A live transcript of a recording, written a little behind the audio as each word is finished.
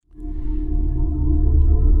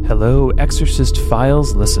Hello, Exorcist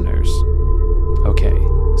Files listeners. Okay,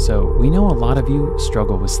 so we know a lot of you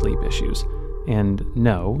struggle with sleep issues. And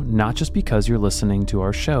no, not just because you're listening to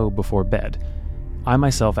our show before bed. I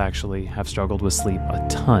myself actually have struggled with sleep a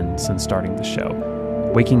ton since starting the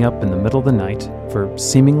show, waking up in the middle of the night for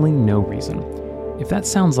seemingly no reason. If that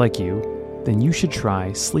sounds like you, then you should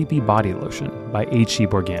try Sleepy Body Lotion by 8 Sheep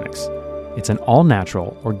Organics. It's an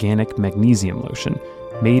all-natural organic magnesium lotion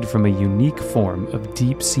made from a unique form of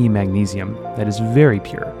deep-sea magnesium that is very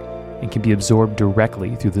pure and can be absorbed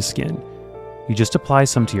directly through the skin. You just apply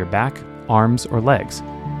some to your back, arms, or legs,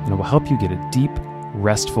 and it will help you get a deep,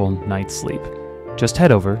 restful night's sleep. Just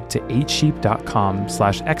head over to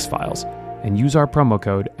 8sheep.com/xfiles and use our promo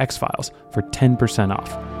code XFiles for 10%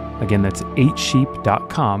 off. Again, that's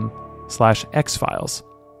 8sheep.com/xfiles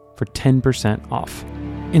for 10% off.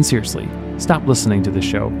 And seriously, stop listening to the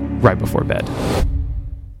show right before bed.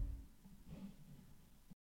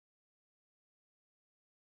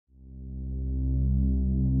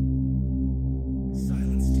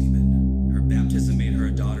 Silence, demon. Her baptism made her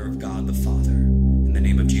a daughter of God the Father. In the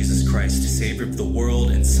name of Jesus Christ, Savior of the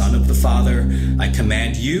world and Son of the Father, I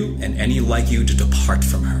command you and any like you to depart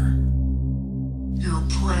from her. Your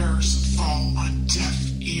prayers fall on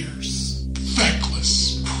deaf ears,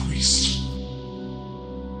 feckless priest.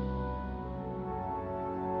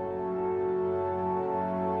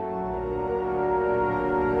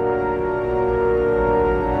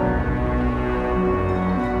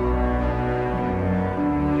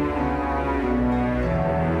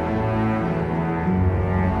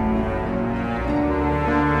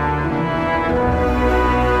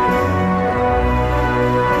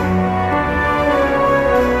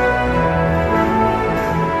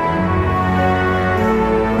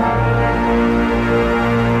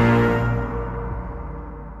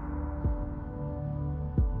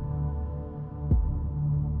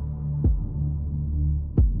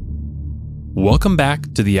 Welcome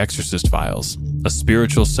back to The Exorcist Files, a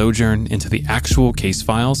spiritual sojourn into the actual case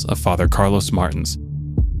files of Father Carlos Martins.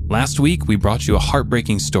 Last week, we brought you a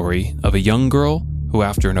heartbreaking story of a young girl who,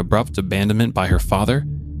 after an abrupt abandonment by her father,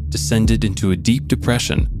 descended into a deep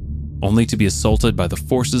depression, only to be assaulted by the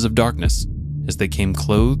forces of darkness as they came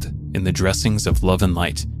clothed in the dressings of love and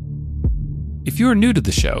light. If you are new to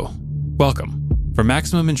the show, welcome. For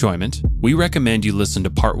maximum enjoyment, we recommend you listen to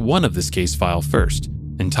part 1 of this case file first,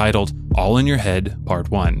 entitled All in Your Head,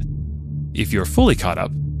 Part 1. If you're fully caught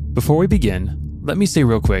up, before we begin, let me say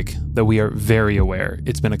real quick that we are very aware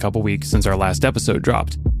it's been a couple weeks since our last episode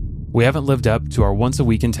dropped. We haven't lived up to our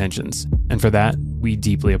once-a-week intentions, and for that, we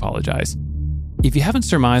deeply apologize. If you haven't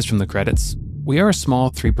surmised from the credits, we are a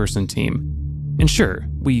small 3-person team. And sure,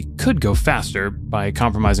 we could go faster by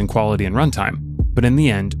compromising quality and runtime, but in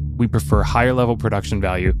the end, we prefer higher-level production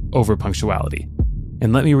value over punctuality.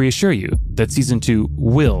 And let me reassure you that Season 2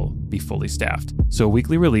 will be fully staffed, so a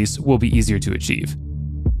weekly release will be easier to achieve.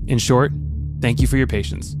 In short, thank you for your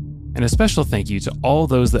patience, and a special thank you to all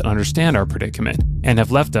those that understand our predicament and have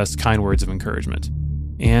left us kind words of encouragement.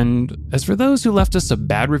 And as for those who left us a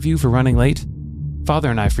bad review for running late, Father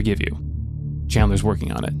and I forgive you. Chandler's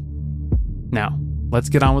working on it. Now, let's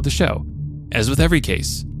get on with the show. As with every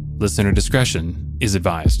case, listener discretion is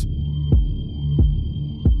advised.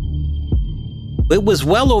 It was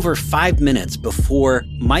well over 5 minutes before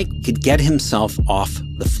Mike could get himself off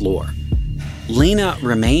the floor. Lena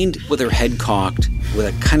remained with her head cocked with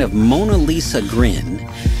a kind of Mona Lisa grin.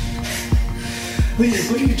 Rita,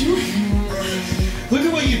 what are you doing? Look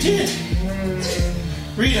at what you did!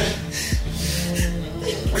 Rita,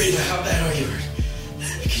 how bad are you?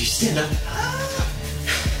 Can you stand up?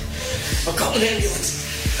 I'll call an ambulance.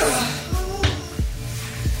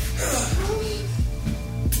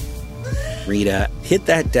 Rita hit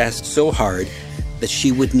that desk so hard that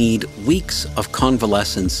she would need weeks of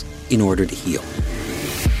convalescence in order to heal.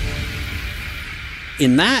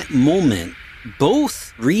 In that moment,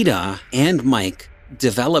 both Rita and Mike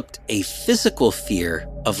developed a physical fear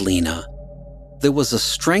of Lena. There was a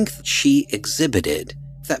strength she exhibited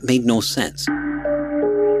that made no sense.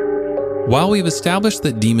 While we've established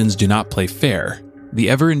that demons do not play fair, the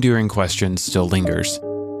ever-enduring question still lingers.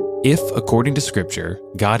 If, according to Scripture,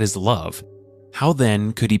 God is love, how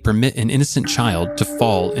then could he permit an innocent child to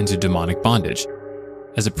fall into demonic bondage?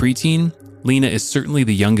 As a preteen, Lena is certainly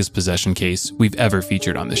the youngest possession case we've ever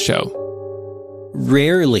featured on this show.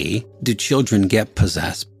 Rarely do children get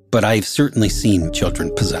possessed, but I've certainly seen children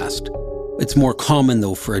possessed. It's more common,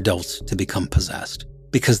 though, for adults to become possessed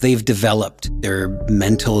because they've developed their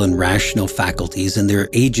mental and rational faculties and their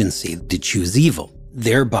agency to choose evil.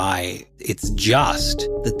 Thereby, it's just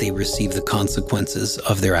that they receive the consequences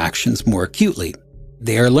of their actions more acutely.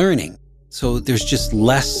 they are learning. So there's just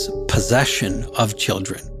less possession of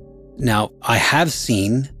children. Now, I have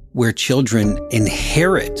seen where children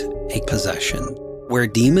inherit a possession, where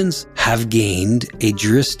demons have gained a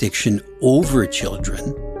jurisdiction over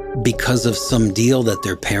children because of some deal that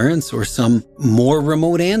their parents or some more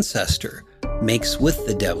remote ancestor makes with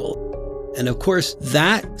the devil. And of course,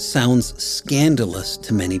 that sounds scandalous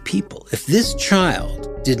to many people. If this child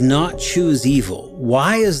did not choose evil,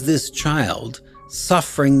 why is this child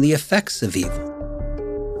suffering the effects of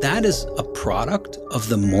evil? That is a product of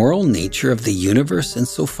the moral nature of the universe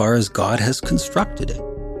insofar as God has constructed it.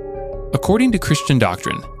 According to Christian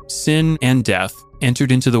doctrine, sin and death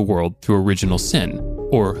entered into the world through original sin,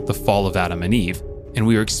 or the fall of Adam and Eve, and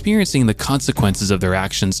we are experiencing the consequences of their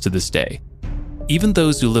actions to this day. Even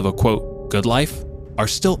those who live a, quote, good life are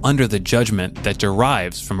still under the judgment that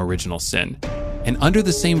derives from original sin. And under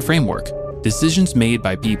the same framework, decisions made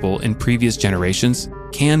by people in previous generations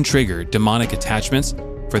can trigger demonic attachments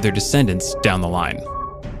for their descendants down the line.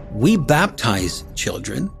 We baptize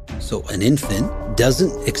children, so an infant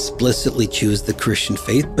doesn't explicitly choose the Christian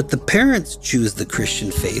faith, but the parents choose the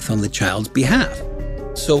Christian faith on the child's behalf.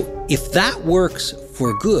 So if that works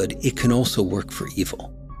for good, it can also work for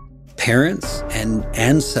evil. Parents and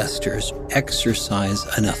ancestors exercise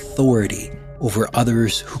an authority over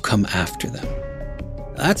others who come after them.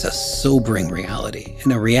 That's a sobering reality,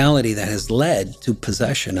 and a reality that has led to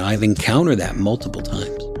possession. I've encountered that multiple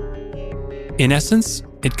times. In essence,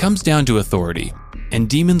 it comes down to authority, and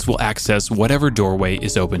demons will access whatever doorway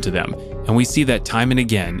is open to them, and we see that time and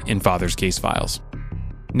again in Father's case files.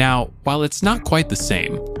 Now, while it's not quite the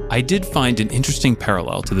same, I did find an interesting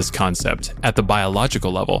parallel to this concept at the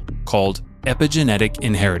biological level called epigenetic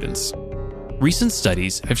inheritance. Recent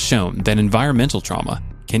studies have shown that environmental trauma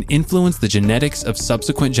can influence the genetics of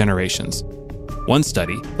subsequent generations. One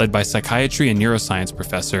study, led by psychiatry and neuroscience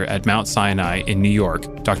professor at Mount Sinai in New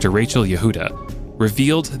York, Dr. Rachel Yehuda,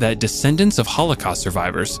 revealed that descendants of Holocaust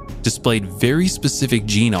survivors displayed very specific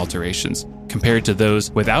gene alterations compared to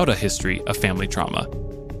those without a history of family trauma.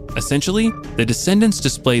 Essentially, the descendants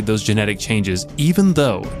displayed those genetic changes even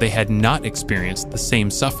though they had not experienced the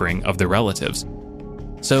same suffering of their relatives.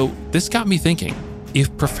 So this got me thinking,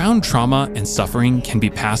 if profound trauma and suffering can be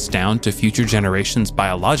passed down to future generations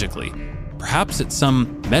biologically, perhaps at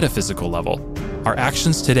some metaphysical level, our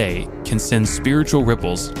actions today can send spiritual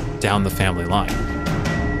ripples down the family line.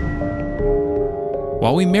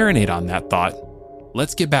 While we marinate on that thought,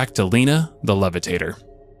 let's get back to Lena the Levitator.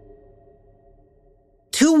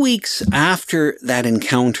 2 weeks after that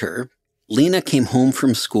encounter, Lena came home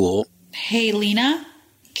from school. Hey, Lena,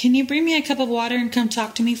 can you bring me a cup of water and come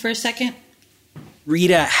talk to me for a second?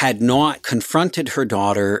 Rita had not confronted her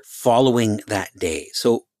daughter following that day.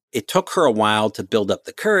 So it took her a while to build up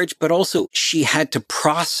the courage, but also she had to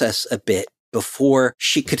process a bit before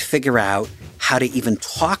she could figure out how to even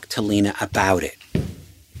talk to Lena about it.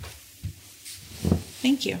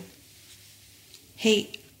 Thank you.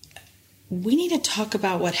 Hey, we need to talk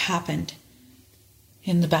about what happened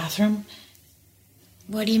in the bathroom.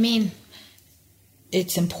 What do you mean?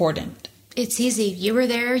 It's important. It's easy. You were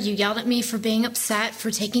there. You yelled at me for being upset,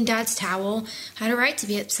 for taking Dad's towel. I had a right to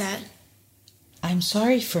be upset. I'm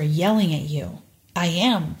sorry for yelling at you. I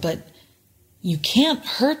am, but you can't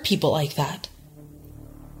hurt people like that.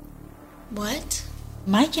 What?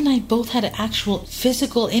 Mike and I both had actual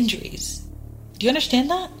physical injuries. Do you understand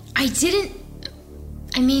that? I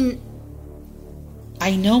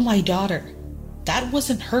know my daughter. That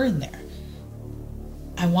wasn't her in there.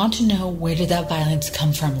 I want to know, where did that violence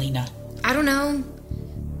come from, Lena? I don't know.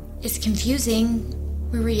 It's confusing.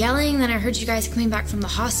 We were yelling, then I heard you guys coming back from the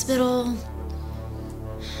hospital.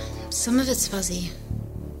 Some of it's fuzzy.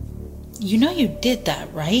 You know you did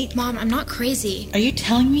that, right? Mom, I'm not crazy. Are you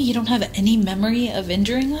telling me you don't have any memory of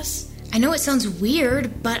injuring us? I know it sounds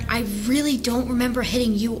weird, but I really don't remember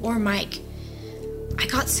hitting you or Mike. I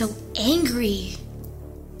got so angry.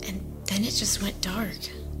 Then it just went dark.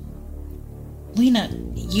 Lena,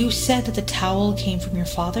 you said that the towel came from your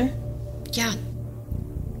father? Yeah.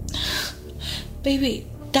 Baby,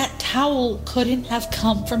 that towel couldn't have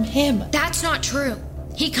come from him. That's not true.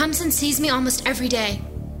 He comes and sees me almost every day.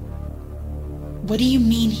 What do you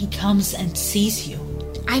mean he comes and sees you?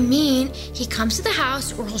 I mean, he comes to the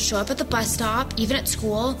house, or he'll show up at the bus stop, even at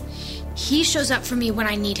school. He shows up for me when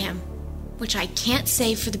I need him, which I can't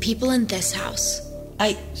say for the people in this house.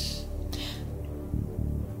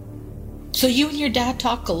 So you and your dad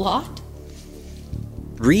talk a lot?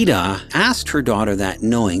 Rita asked her daughter that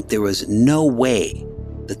knowing there was no way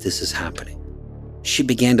that this is happening. She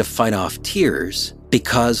began to fight off tears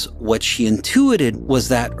because what she intuited was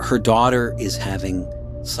that her daughter is having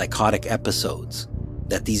psychotic episodes,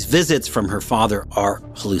 that these visits from her father are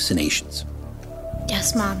hallucinations.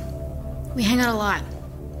 Yes, Mom. We hang out a lot.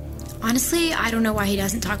 Honestly, I don't know why he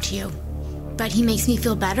doesn't talk to you. But he makes me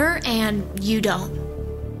feel better, and you don't.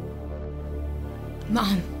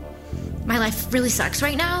 Mom, my life really sucks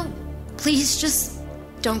right now. Please just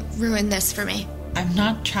don't ruin this for me. I'm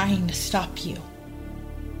not trying to stop you.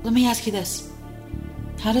 Let me ask you this.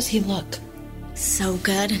 How does he look? So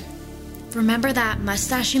good. Remember that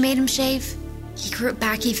mustache you made him shave? He grew it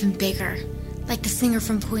back even bigger, like the singer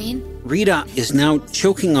from Queen. Rita is now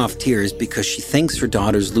choking off tears because she thinks her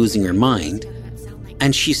daughter's losing her mind,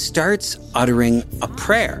 and she starts uttering a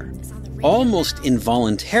prayer, almost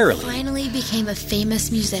involuntarily. Finally became a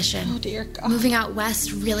famous musician. Oh, dear God. Moving out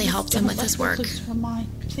west really helped him with his work.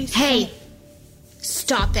 Please Hey, don't.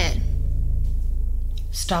 stop it.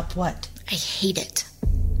 Stop what? I hate it.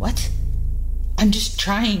 What? I'm just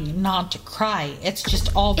trying not to cry. It's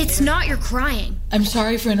just all... It's not your crying. I'm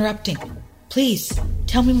sorry for interrupting. Please,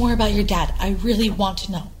 tell me more about your dad. I really want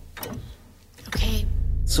to know. Okay.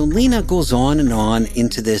 So Lena goes on and on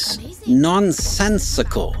into this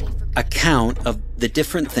nonsensical account of the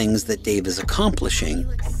different things that Dave is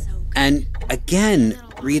accomplishing. And again,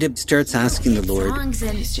 Rita starts asking the Lord,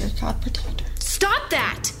 Please, dear God, protect her. Stop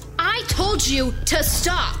that! I told you to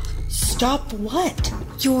stop! Stop what?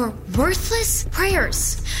 Your worthless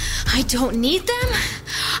prayers. I don't need them.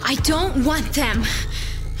 I don't want them.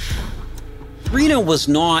 Rita was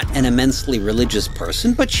not an immensely religious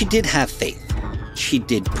person, but she did have faith. She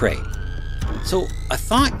did pray. So a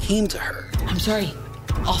thought came to her. I'm sorry.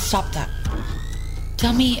 I'll stop that.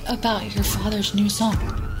 Tell me about your father's new song.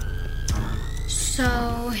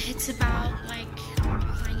 So, it's about,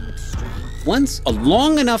 finding strength. Once a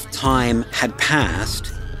long enough time had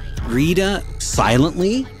passed, Rita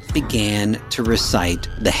silently began to recite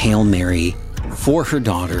the Hail Mary for her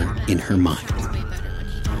daughter in her mind.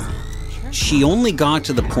 She only got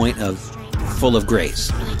to the point of full of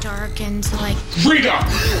grace. Really dark and Rita!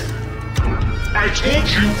 I told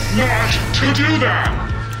you not to do that!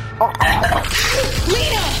 Look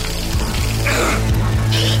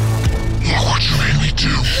what you made me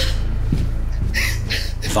do.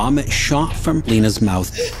 Vomit shot from Lena's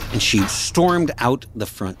mouth, and she stormed out the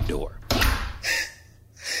front door.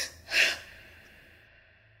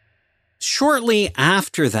 Shortly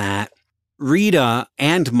after that, Rita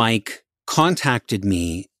and Mike contacted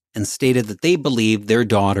me and stated that they believed their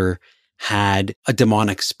daughter had a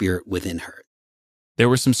demonic spirit within her. There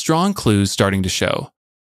were some strong clues starting to show.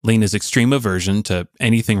 Lena's extreme aversion to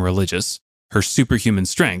anything religious, her superhuman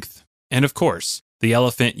strength, and of course, the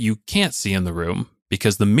elephant you can't see in the room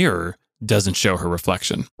because the mirror doesn't show her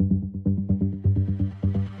reflection.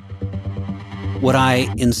 What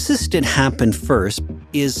I insisted happened first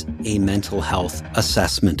is a mental health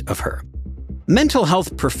assessment of her. Mental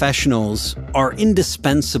health professionals are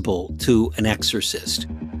indispensable to an exorcist.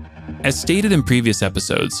 As stated in previous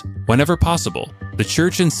episodes, whenever possible, the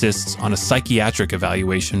church insists on a psychiatric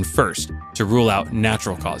evaluation first to rule out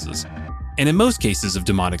natural causes. And in most cases of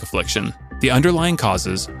demonic affliction, the underlying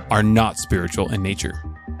causes are not spiritual in nature.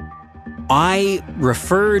 I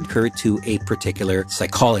referred her to a particular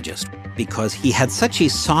psychologist because he had such a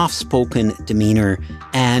soft-spoken demeanor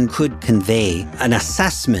and could convey an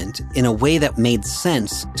assessment in a way that made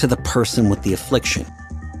sense to the person with the affliction.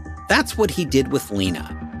 That's what he did with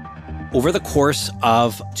Lena. Over the course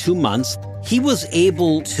of 2 months, he was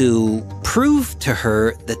able to prove to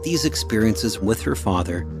her that these experiences with her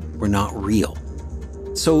father were not real.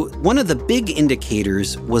 So one of the big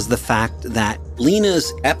indicators was the fact that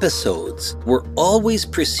Lena's episodes were always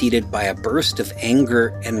preceded by a burst of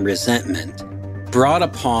anger and resentment brought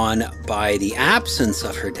upon by the absence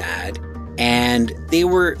of her dad, and they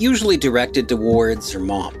were usually directed towards her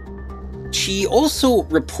mom. She also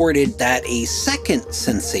reported that a second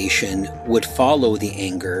sensation would follow the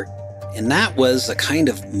anger, and that was a kind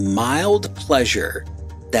of mild pleasure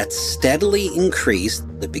that steadily increased,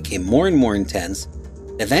 that became more and more intense.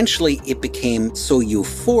 Eventually, it became so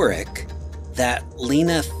euphoric that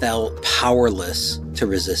Lena felt powerless to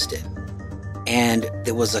resist it. And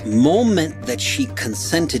there was a moment that she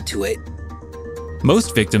consented to it.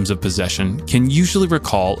 Most victims of possession can usually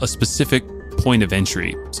recall a specific point of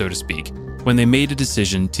entry, so to speak, when they made a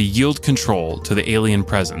decision to yield control to the alien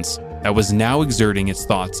presence that was now exerting its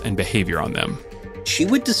thoughts and behavior on them. She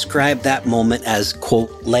would describe that moment as,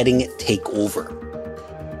 quote, letting it take over.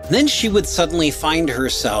 Then she would suddenly find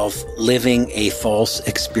herself living a false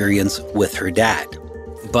experience with her dad,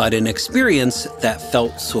 but an experience that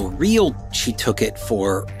felt so real she took it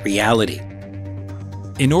for reality.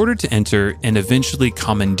 In order to enter and eventually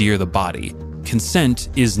commandeer the body, consent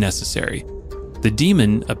is necessary. The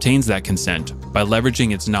demon obtains that consent by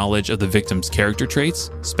leveraging its knowledge of the victim's character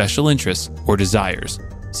traits, special interests, or desires,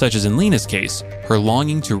 such as in Lena's case, her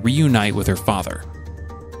longing to reunite with her father.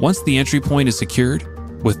 Once the entry point is secured,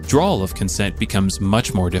 withdrawal of consent becomes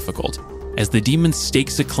much more difficult, as the demon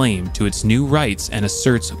stakes a claim to its new rights and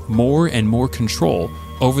asserts more and more control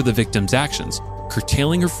over the victim's actions,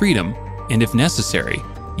 curtailing her freedom, and if necessary,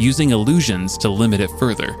 using illusions to limit it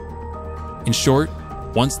further. In short,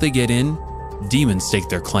 once they get in, demons stake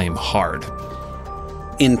their claim hard.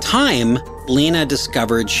 In time, Lena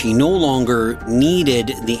discovered she no longer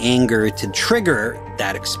needed the anger to trigger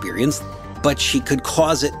that experience, but she could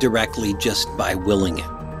cause it directly just by willing it.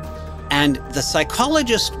 And the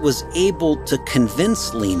psychologist was able to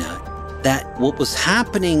convince Lena that what was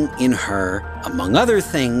happening in her, among other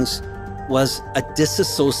things, was a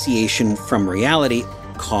disassociation from reality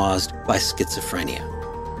caused by schizophrenia.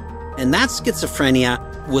 And that schizophrenia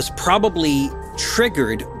was probably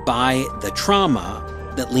triggered by the trauma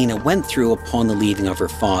that Lena went through upon the leaving of her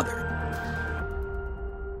father.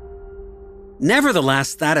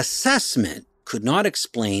 Nevertheless, that assessment could not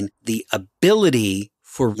explain the ability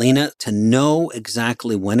for Lena to know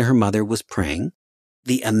exactly when her mother was praying,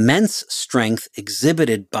 the immense strength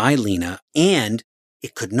exhibited by Lena, and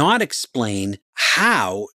it could not explain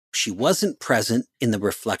how she wasn't present in the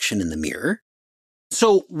reflection in the mirror.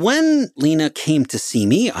 So when Lena came to see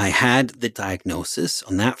me, I had the diagnosis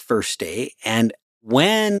on that first day, and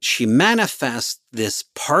when she manifests this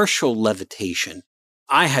partial levitation,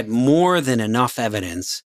 I had more than enough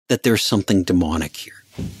evidence that there's something demonic here.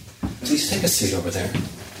 Please take a seat over there.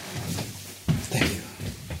 Thank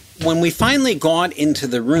you. When we finally got into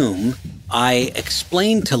the room, I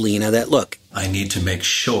explained to Lena that, look, I need to make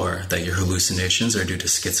sure that your hallucinations are due to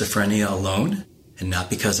schizophrenia alone and not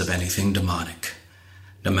because of anything demonic.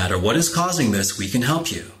 No matter what is causing this, we can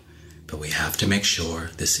help you. But we have to make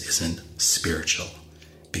sure this isn't spiritual.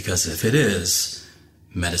 Because if it is,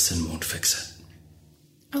 medicine won't fix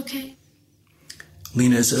it. Okay.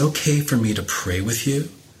 Lena, is it okay for me to pray with you?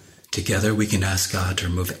 Together we can ask God to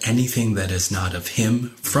remove anything that is not of Him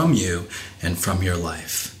from you and from your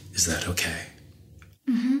life. Is that okay?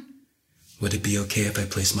 Mm-hmm. Would it be okay if I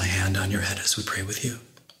place my hand on your head as we pray with you?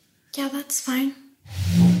 Yeah, that's fine.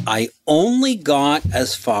 I only got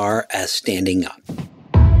as far as standing up.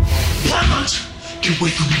 Herbert! Get away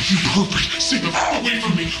from me, you pervert! Stay the hell away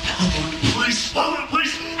from me! Herbert, please! Herbert,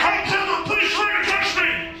 please! Help, Herbert, please try to touch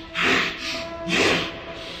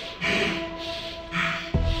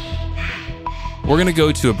me! We're going to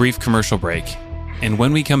go to a brief commercial break, and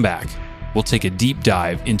when we come back, we'll take a deep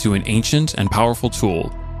dive into an ancient and powerful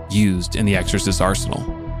tool used in the Exorcist arsenal.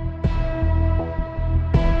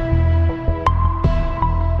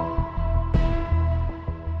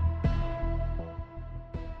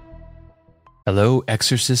 Hello,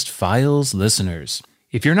 Exorcist Files listeners.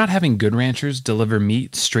 If you're not having Good Ranchers deliver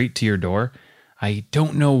meat straight to your door, I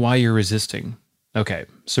don't know why you're resisting. Okay,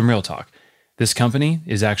 some real talk. This company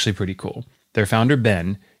is actually pretty cool. Their founder,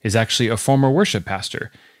 Ben, is actually a former worship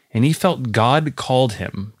pastor, and he felt God called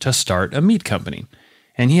him to start a meat company.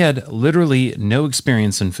 And he had literally no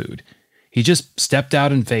experience in food. He just stepped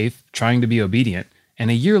out in faith, trying to be obedient,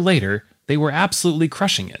 and a year later, they were absolutely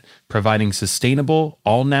crushing it, providing sustainable,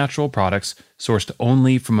 all-natural products sourced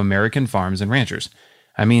only from American farms and ranchers.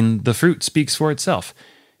 I mean, the fruit speaks for itself.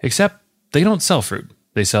 Except they don't sell fruit.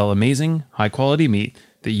 They sell amazing, high-quality meat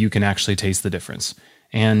that you can actually taste the difference.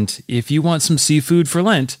 And if you want some seafood for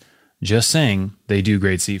Lent, just saying, they do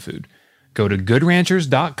great seafood. Go to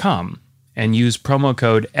goodranchers.com and use promo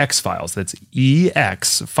code XFiles, that's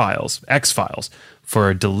EX-Files, X-Files, for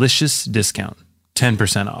a delicious discount,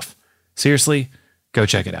 10% off. Seriously, go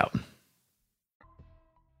check it out.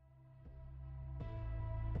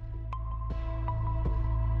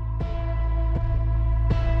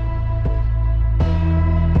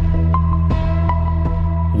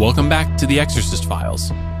 Welcome back to The Exorcist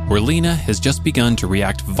Files, where Lena has just begun to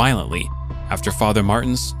react violently after Father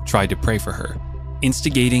Martins tried to pray for her,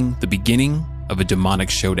 instigating the beginning of a demonic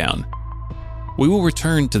showdown. We will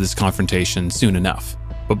return to this confrontation soon enough,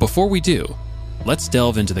 but before we do, let's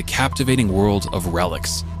delve into the captivating world of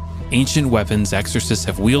relics, ancient weapons exorcists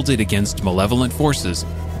have wielded against malevolent forces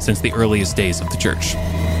since the earliest days of the Church.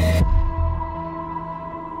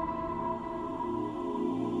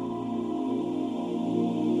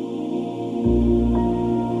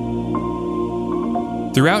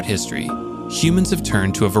 Throughout history, humans have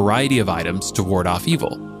turned to a variety of items to ward off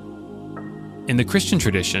evil. In the Christian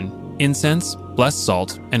tradition, Incense, blessed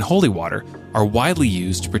salt, and holy water are widely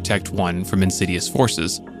used to protect one from insidious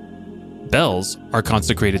forces. Bells are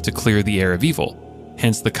consecrated to clear the air of evil,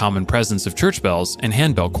 hence the common presence of church bells and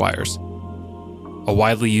handbell choirs. A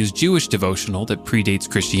widely used Jewish devotional that predates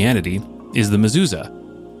Christianity is the mezuzah,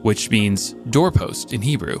 which means doorpost in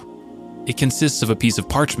Hebrew. It consists of a piece of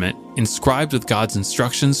parchment inscribed with God's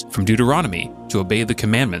instructions from Deuteronomy to obey the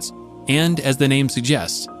commandments, and as the name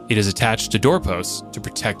suggests, it is attached to doorposts to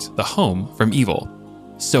protect the home from evil.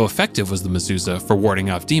 So effective was the mezuzah for warding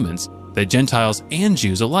off demons that Gentiles and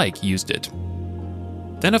Jews alike used it.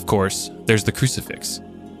 Then, of course, there's the crucifix.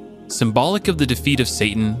 Symbolic of the defeat of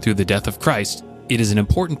Satan through the death of Christ, it is an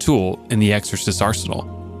important tool in the exorcist's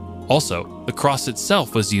arsenal. Also, the cross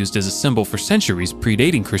itself was used as a symbol for centuries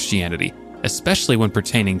predating Christianity, especially when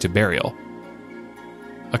pertaining to burial.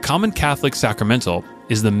 A common Catholic sacramental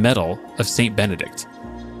is the medal of Saint Benedict.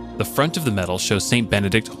 The front of the medal shows Saint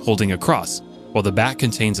Benedict holding a cross, while the back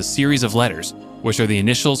contains a series of letters, which are the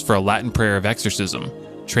initials for a Latin prayer of exorcism,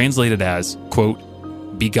 translated as, quote,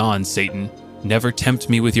 "Begone, Satan, never tempt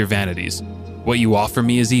me with your vanities. What you offer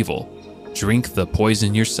me is evil. Drink the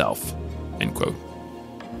poison yourself," end quote.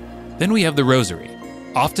 Then we have the rosary,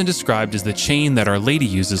 often described as the chain that Our Lady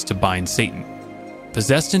uses to bind Satan.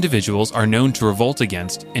 Possessed individuals are known to revolt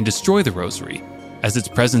against and destroy the rosary, as its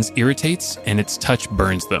presence irritates and its touch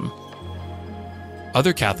burns them.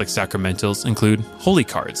 Other Catholic sacramentals include holy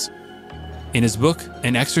cards. In his book,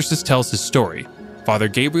 An Exorcist Tells His Story, Father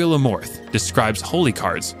Gabriel Amorth describes holy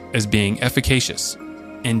cards as being efficacious,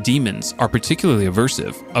 and demons are particularly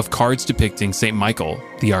aversive of cards depicting St. Michael,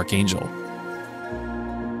 the Archangel.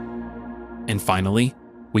 And finally,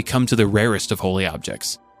 we come to the rarest of holy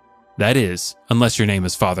objects. That is, unless your name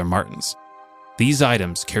is Father Martins. These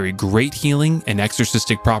items carry great healing and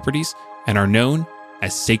exorcistic properties and are known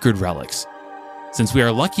as sacred relics. Since we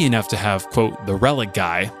are lucky enough to have, quote, the relic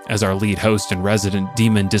guy as our lead host and resident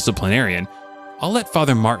demon disciplinarian, I'll let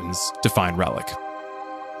Father Martins define relic.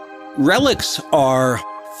 Relics are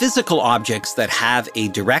physical objects that have a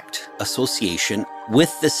direct association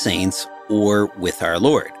with the saints or with our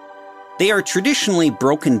Lord. They are traditionally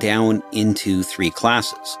broken down into three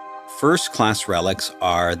classes. First-class relics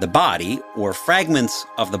are the body or fragments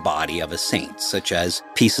of the body of a saint, such as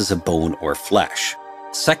pieces of bone or flesh.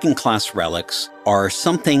 Second-class relics are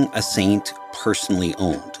something a saint personally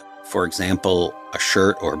owned. For example, a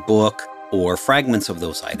shirt or book or fragments of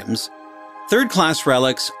those items. Third-class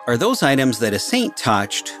relics are those items that a saint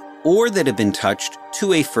touched or that have been touched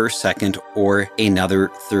to a first, second, or another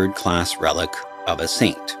third-class relic of a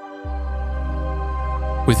saint.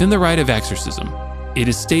 Within the rite of exorcism, it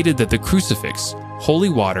is stated that the crucifix, holy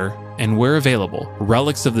water, and where available,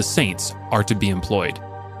 relics of the saints are to be employed.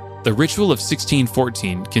 The ritual of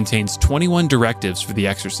 1614 contains 21 directives for the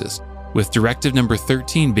exorcist, with directive number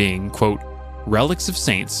 13 being, quote, relics of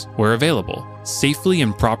saints, where available, safely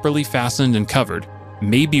and properly fastened and covered,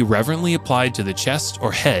 may be reverently applied to the chest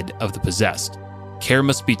or head of the possessed. Care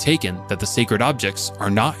must be taken that the sacred objects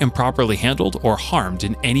are not improperly handled or harmed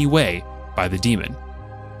in any way by the demon.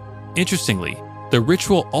 Interestingly, the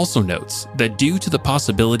ritual also notes that due to the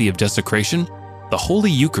possibility of desecration, the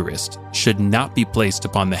Holy Eucharist should not be placed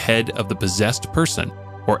upon the head of the possessed person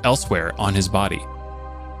or elsewhere on his body.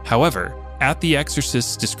 However, at the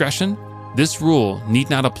exorcist's discretion, this rule need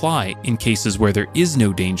not apply in cases where there is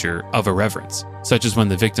no danger of irreverence, such as when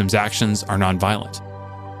the victim's actions are nonviolent.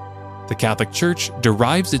 The Catholic Church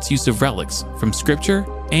derives its use of relics from Scripture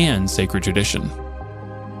and sacred tradition.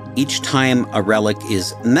 Each time a relic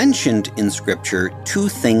is mentioned in Scripture, two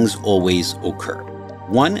things always occur.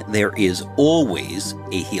 One, there is always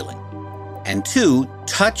a healing. And two,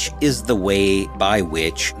 touch is the way by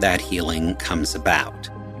which that healing comes about.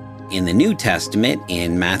 In the New Testament,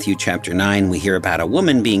 in Matthew chapter 9, we hear about a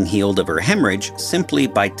woman being healed of her hemorrhage simply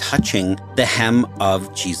by touching the hem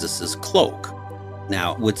of Jesus's cloak.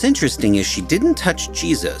 Now, what's interesting is she didn't touch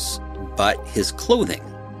Jesus, but his clothing,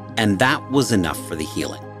 and that was enough for the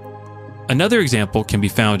healing. Another example can be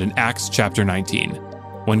found in Acts chapter 19.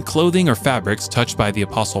 When clothing or fabrics touched by the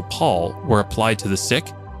Apostle Paul were applied to the sick,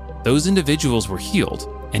 those individuals were healed,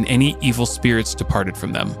 and any evil spirits departed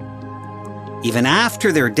from them. Even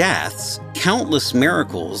after their deaths, countless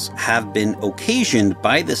miracles have been occasioned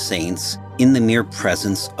by the saints in the mere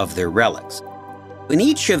presence of their relics. In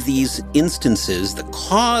each of these instances, the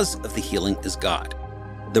cause of the healing is God.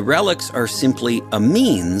 The relics are simply a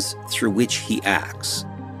means through which he acts.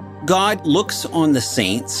 God looks on the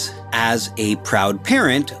saints as a proud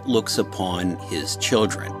parent looks upon his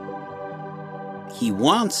children. He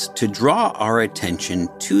wants to draw our attention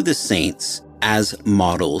to the saints as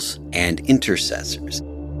models and intercessors.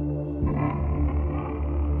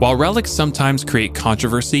 While relics sometimes create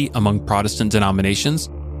controversy among Protestant denominations,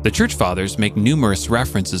 the Church Fathers make numerous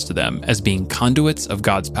references to them as being conduits of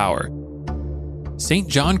God's power. St.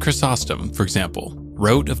 John Chrysostom, for example,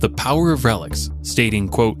 wrote of the power of relics, stating,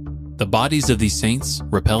 quote, "The bodies of these saints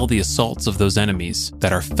repel the assaults of those enemies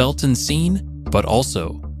that are felt and seen, but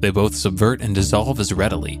also they both subvert and dissolve as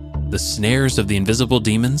readily the snares of the invisible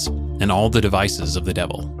demons and all the devices of the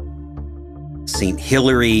devil." St.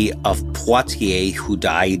 Hilary of Poitiers, who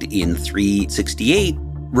died in 368,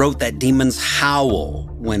 wrote that demons howl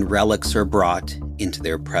when relics are brought into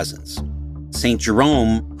their presence. St.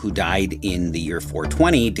 Jerome, who died in the year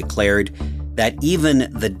 420, declared that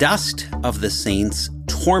even the dust of the saints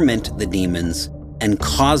torment the demons and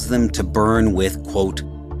cause them to burn with, quote,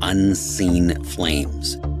 unseen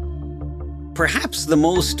flames. Perhaps the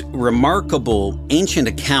most remarkable ancient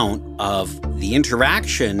account of the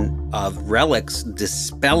interaction of relics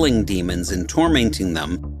dispelling demons and tormenting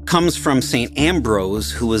them comes from St.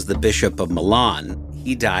 Ambrose, who was the Bishop of Milan.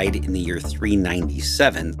 He died in the year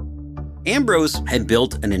 397. Ambrose had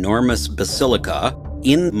built an enormous basilica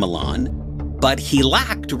in Milan, but he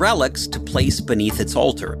lacked relics to place beneath its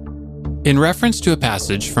altar. In reference to a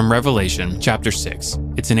passage from Revelation chapter 6,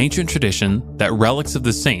 it's an ancient tradition that relics of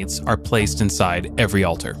the saints are placed inside every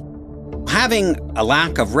altar. Having a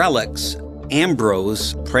lack of relics,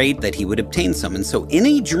 Ambrose prayed that he would obtain some. And so in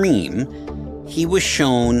a dream, he was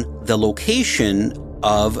shown the location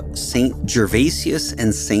of St. Gervasius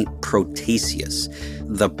and St. Protasius,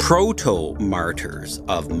 the proto-martyrs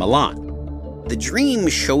of Milan. The dream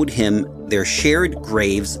showed him their shared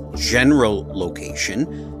graves' general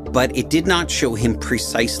location, but it did not show him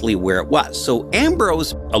precisely where it was. So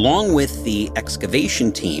Ambrose, along with the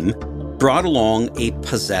excavation team, brought along a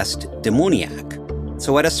possessed demoniac.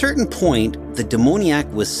 So at a certain point, the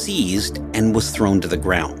demoniac was seized and was thrown to the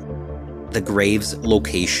ground. The grave's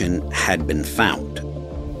location had been found.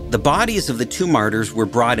 The bodies of the two martyrs were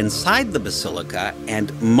brought inside the basilica,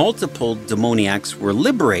 and multiple demoniacs were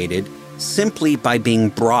liberated simply by being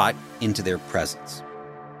brought into their presence.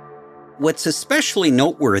 What's especially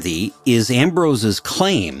noteworthy is Ambrose's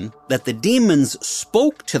claim that the demons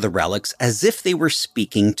spoke to the relics as if they were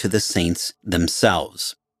speaking to the saints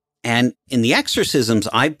themselves. And in the exorcisms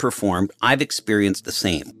I've performed, I've experienced the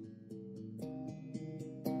same.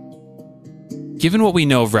 Given what we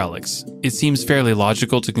know of relics, it seems fairly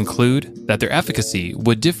logical to conclude that their efficacy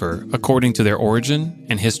would differ according to their origin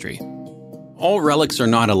and history. All relics are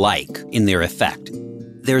not alike in their effect.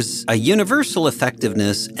 There's a universal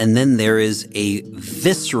effectiveness, and then there is a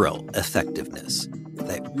visceral effectiveness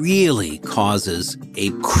that really causes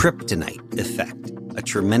a kryptonite effect, a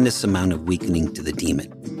tremendous amount of weakening to the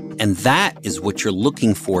demon. And that is what you're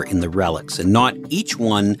looking for in the relics, and not each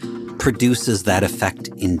one produces that effect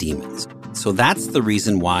in demons. So that's the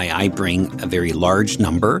reason why I bring a very large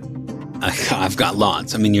number. I've got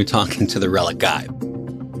lots. I mean, you're talking to the relic guy.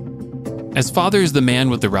 As Father is the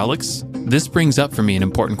man with the relics, this brings up for me an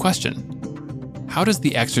important question. How does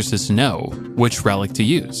the exorcist know which relic to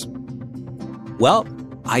use? Well,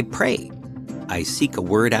 I pray. I seek a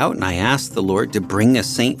word out and I ask the Lord to bring a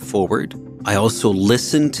saint forward. I also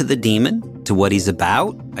listen to the demon, to what he's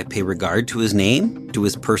about. I pay regard to his name, to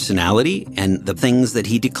his personality, and the things that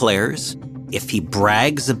he declares. If he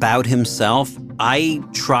brags about himself, I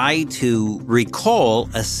try to recall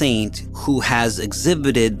a saint who has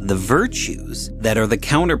exhibited the virtues that are the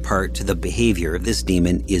counterpart to the behavior this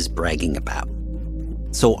demon is bragging about.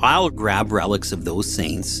 So I'll grab relics of those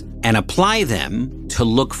saints and apply them to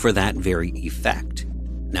look for that very effect.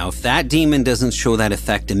 Now, if that demon doesn't show that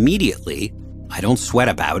effect immediately, I don't sweat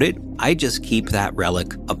about it. I just keep that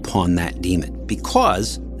relic upon that demon,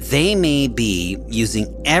 because they may be using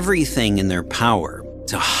everything in their power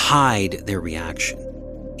to hide their reaction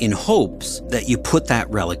in hopes that you put that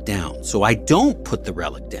relic down. So I don't put the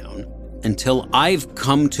relic down until I've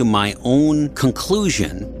come to my own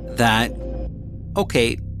conclusion that,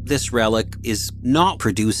 okay, this relic is not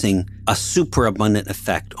producing a superabundant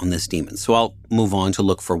effect on this demon. So I'll move on to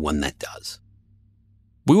look for one that does.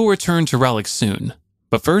 We will return to relics soon,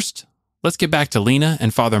 but first, let's get back to Lena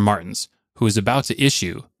and Father Martins, who is about to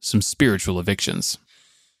issue some spiritual evictions.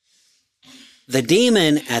 The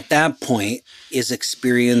demon at that point is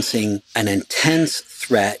experiencing an intense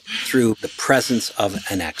threat through the presence of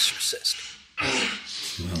an exorcist.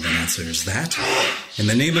 Well, the answer is that. In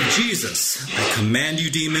the name of Jesus, I command you,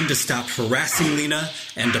 demon, to stop harassing Lena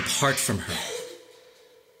and depart from her.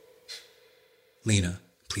 Lena,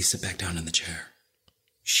 please sit back down in the chair.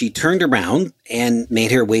 She turned around and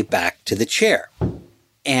made her way back to the chair.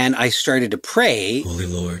 And I started to pray. Holy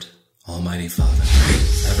Lord, Almighty Father,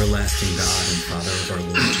 everlasting God and Father of our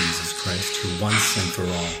Lord Jesus Christ, who once and for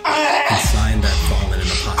all consigned that fallen and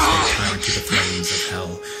apostate tyrant to the flames of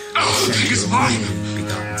hell, will send your only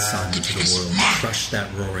begotten Son into the world to crush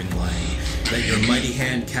that roaring lion. Let your mighty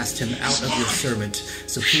hand cast him out of your servant,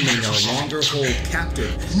 so he may no longer hold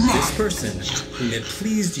captive this person whom it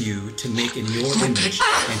pleased you to make in your image,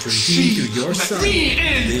 and to redeem through your Son,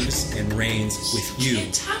 who lives and reigns with you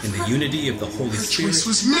in the unity of the Holy Spirit,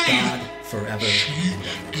 God, forever and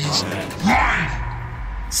ever.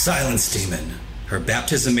 Amen. Silence, demon. Her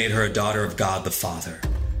baptism made her a daughter of God the Father.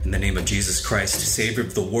 In the name of Jesus Christ, Savior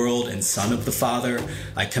of the world and Son of the Father,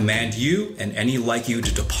 I command you and any like you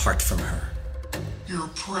to depart from her. Your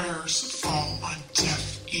prayers fall on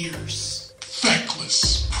deaf ears.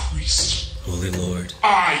 Thankless priest. Holy Lord,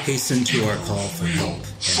 I hasten to our call for help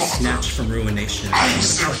and snatch from ruination from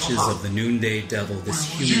the clutches of the noonday devil this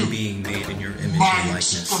human being made in your image and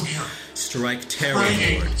likeness. Strike terror,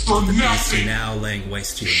 Lord, to the beast now laying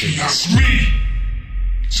waste to your She vineyard. asked me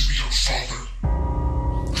to be her father.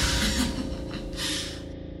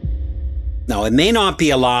 Now, it may not be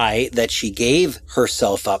a lie that she gave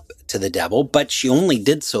herself up to the devil, but she only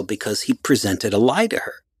did so because he presented a lie to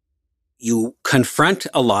her. You confront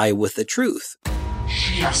a lie with the truth.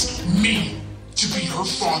 She asked me to be her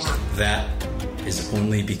father. That is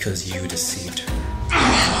only because you deceived her.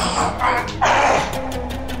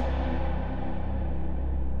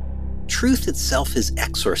 Truth itself is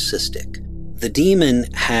exorcistic. The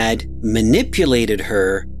demon had manipulated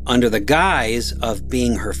her under the guise of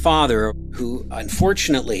being her father, who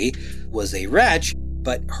unfortunately was a wretch,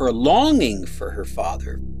 but her longing for her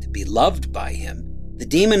father to be loved by him, the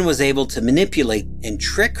demon was able to manipulate and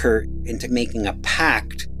trick her into making a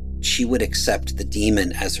pact. She would accept the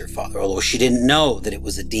demon as her father, although she didn't know that it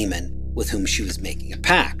was a demon with whom she was making a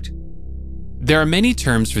pact. There are many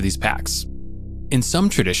terms for these pacts. In some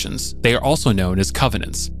traditions, they are also known as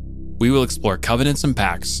covenants. We will explore covenants and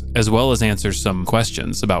pacts, as well as answer some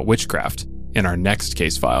questions about witchcraft in our next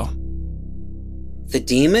case file. The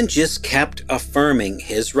demon just kept affirming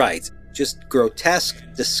his rights. Just grotesque,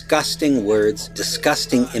 disgusting words,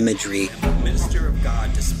 disgusting imagery. I am a minister of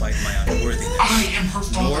God despite my unworthiness. I am her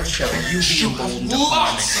father. Nor shall you be emboldened to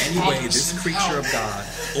harm in any way this creature of God,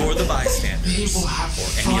 or the bystanders, or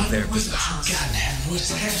any of their possessions.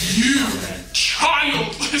 You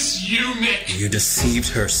childless eunuch! You deceived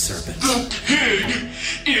her, serpent. The pig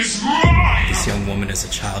is mine! This young woman is a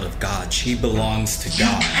child of God. She belongs to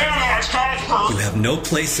God. Cannot have her! You have no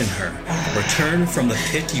place in her. Return from the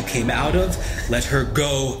pit you came out of. Let her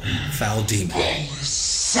go, foul demon. Oh, this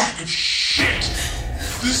sack of shit!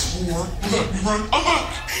 This war will let me run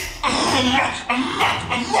amok! Amok!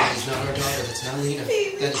 That is not our daughter, that's not Lena.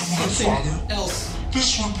 That is Come on, something Father. else.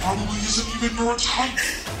 This one probably isn't even your type.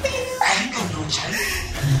 I know your type.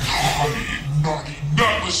 Naughty,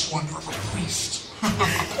 nutless wonder of a priest.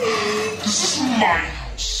 This is my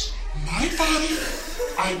house. My body.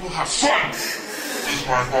 I will have fun with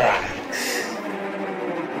my body.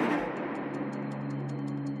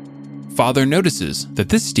 Father notices that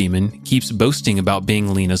this demon keeps boasting about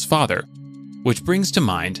being Lena's father, which brings to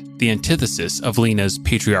mind the antithesis of Lena's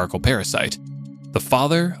patriarchal parasite, the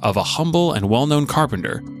father of a humble and well-known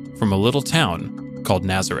carpenter from a little town called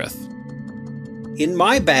Nazareth. In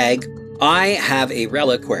my bag, I have a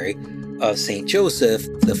reliquary of St. Joseph,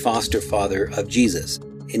 the foster father of Jesus,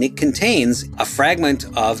 and it contains a fragment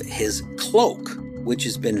of his cloak, which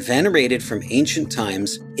has been venerated from ancient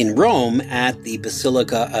times in Rome at the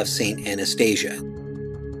Basilica of St. Anastasia.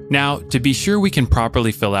 Now, to be sure we can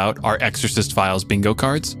properly fill out our Exorcist Files bingo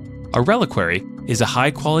cards, a reliquary is a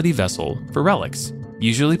high-quality vessel for relics,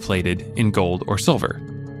 usually plated in gold or silver.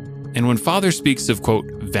 And when Father speaks of, quote,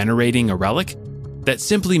 venerating a relic, that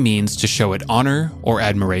simply means to show it honor or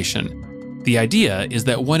admiration. The idea is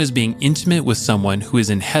that one is being intimate with someone who is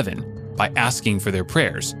in heaven by asking for their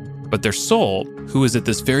prayers, but their soul, who is at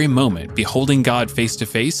this very moment beholding God face to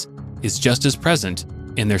face, is just as present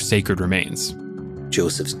in their sacred remains.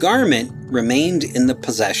 Joseph's garment remained in the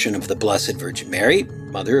possession of the Blessed Virgin Mary,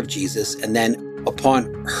 mother of Jesus, and then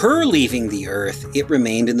upon her leaving the earth, it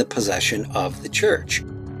remained in the possession of the church.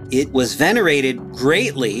 It was venerated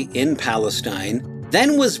greatly in Palestine,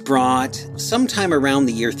 then was brought sometime around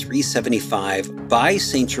the year 375 by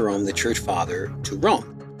St. Jerome, the church father, to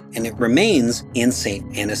Rome, and it remains in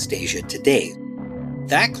St. Anastasia today.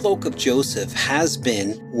 That cloak of Joseph has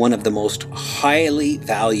been one of the most highly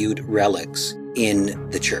valued relics in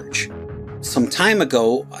the church. Some time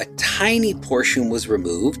ago, a tiny portion was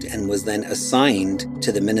removed and was then assigned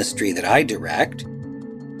to the ministry that I direct.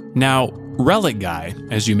 Now, Relic Guy,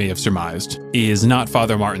 as you may have surmised, is not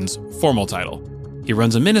Father Martin's formal title. He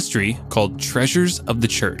runs a ministry called Treasures of the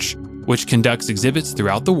Church, which conducts exhibits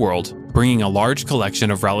throughout the world, bringing a large collection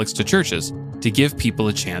of relics to churches to give people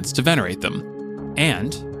a chance to venerate them.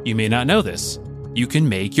 And, you may not know this, you can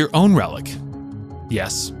make your own relic.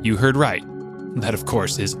 Yes, you heard right. That, of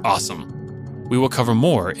course, is awesome. We will cover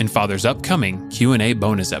more in Father's upcoming Q&A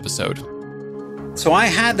bonus episode. So I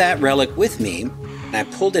had that relic with me, and I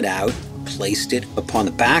pulled it out, placed it upon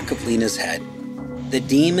the back of Lena's head. The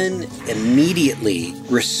demon immediately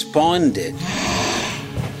responded.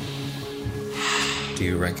 Do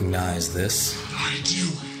you recognize this? I do.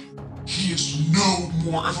 He is no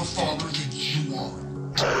more of a father than you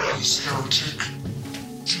are. This heretic.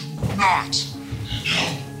 Do not.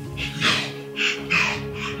 No.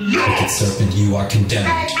 Wicked serpent, you are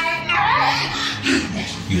condemned.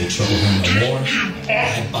 You will trouble him no more.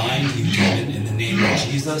 I bind you, demon, in the name of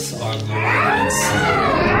Jesus, our Lord and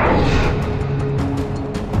Savior.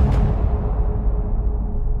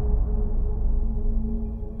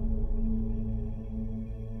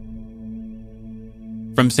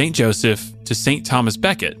 From St. Joseph to St. Thomas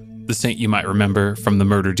Becket, the saint you might remember from the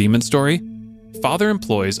murder demon story, Father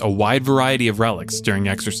employs a wide variety of relics during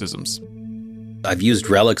exorcisms. I've used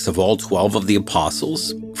relics of all 12 of the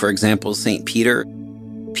apostles. For example, St. Peter.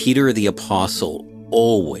 Peter the apostle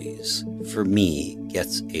always, for me,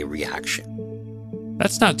 gets a reaction.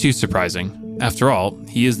 That's not too surprising. After all,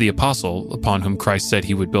 he is the apostle upon whom Christ said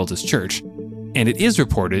he would build his church. And it is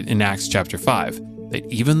reported in Acts chapter 5 that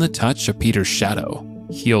even the touch of Peter's shadow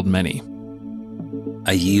healed many.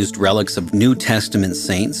 I used relics of New Testament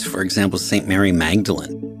saints, for example, St. Mary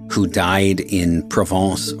Magdalene, who died in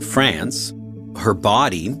Provence, France. Her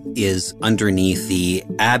body is underneath the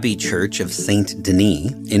Abbey Church of Saint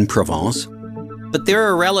Denis in Provence. But there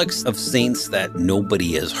are relics of saints that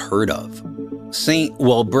nobody has heard of. Saint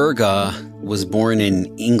Walburga was born in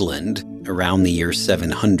England around the year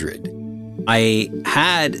 700. I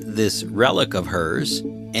had this relic of hers,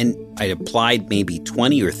 and I'd applied maybe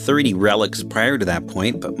 20 or 30 relics prior to that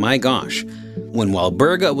point, but my gosh, when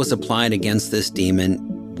Walburga was applied against this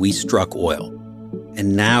demon, we struck oil.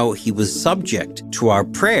 And now he was subject to our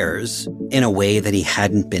prayers in a way that he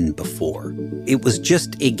hadn't been before. It was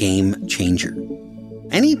just a game changer.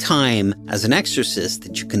 Anytime as an exorcist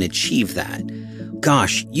that you can achieve that,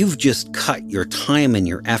 gosh, you've just cut your time and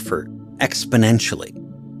your effort exponentially.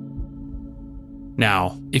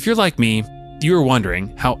 Now, if you're like me, you are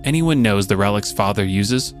wondering how anyone knows the relics Father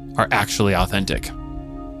uses are actually authentic.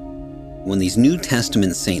 When these New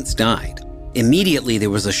Testament saints died, immediately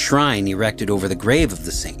there was a shrine erected over the grave of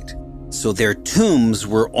the saint, so their tombs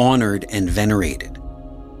were honored and venerated.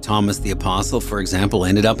 Thomas the Apostle, for example,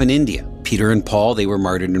 ended up in India. Peter and Paul, they were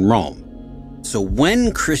martyred in Rome. So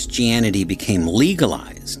when Christianity became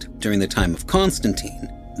legalized during the time of Constantine,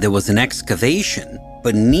 there was an excavation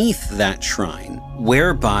beneath that shrine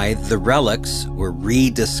whereby the relics were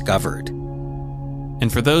rediscovered.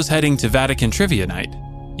 And for those heading to Vatican Trivia Night,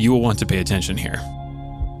 you will want to pay attention here.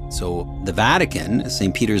 So the Vatican,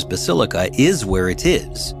 St. Peter's Basilica, is where it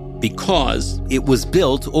is because it was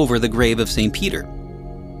built over the grave of St. Peter.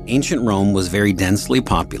 Ancient Rome was very densely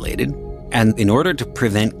populated, and in order to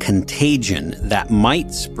prevent contagion that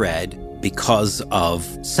might spread because of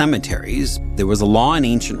cemeteries, there was a law in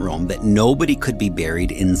ancient Rome that nobody could be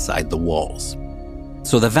buried inside the walls.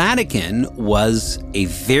 So the Vatican was a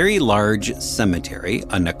very large cemetery,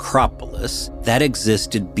 a necropolis, that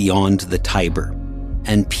existed beyond the Tiber.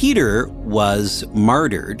 And Peter was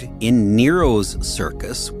martyred in Nero's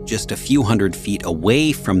circus, just a few hundred feet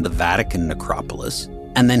away from the Vatican necropolis.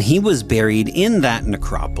 And then he was buried in that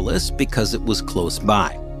necropolis because it was close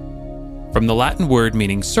by. From the Latin word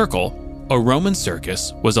meaning circle, a Roman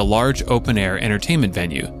circus was a large open-air entertainment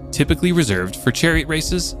venue, typically reserved for chariot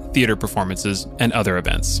races, theater performances, and other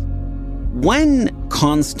events. When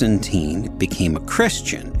Constantine became a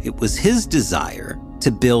Christian, it was his desire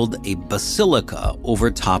to build a basilica over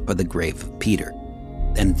top of the grave of Peter.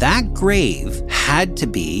 And that grave had to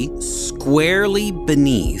be squarely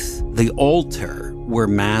beneath the altar where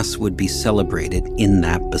Mass would be celebrated in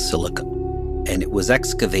that basilica. And it was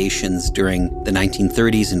excavations during the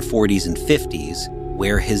 1930s and 40s and 50s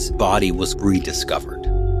where his body was rediscovered.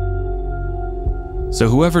 So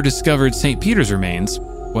whoever discovered St. Peter's remains,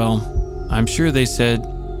 well, I'm sure they said,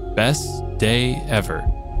 best day ever.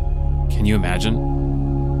 Can you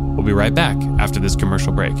imagine? We'll be right back after this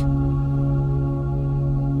commercial break.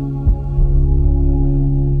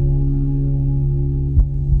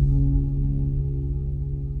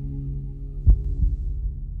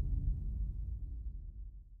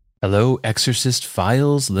 Hello, Exorcist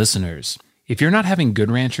Files listeners. If you're not having Good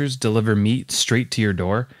Ranchers deliver meat straight to your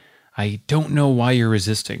door, I don't know why you're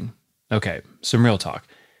resisting. Okay, some real talk.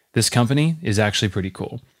 This company is actually pretty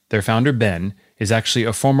cool. Their founder, Ben, is actually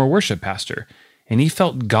a former worship pastor, and he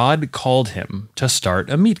felt God called him to start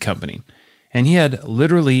a meat company. And he had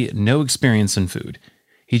literally no experience in food.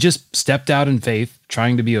 He just stepped out in faith,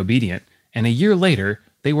 trying to be obedient, and a year later,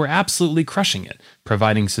 they were absolutely crushing it,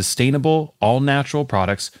 providing sustainable, all-natural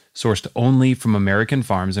products sourced only from American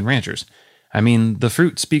farms and ranchers. I mean, the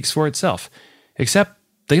fruit speaks for itself. Except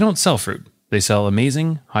they don't sell fruit. They sell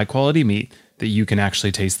amazing, high-quality meat that you can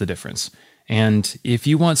actually taste the difference. And if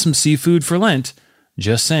you want some seafood for Lent,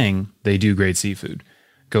 just saying, they do great seafood.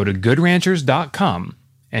 Go to goodranchers.com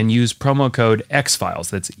and use promo code XFiles,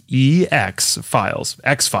 that's EX-Files,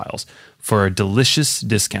 X-Files, for a delicious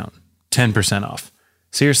discount, 10% off.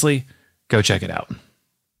 Seriously, go check it out.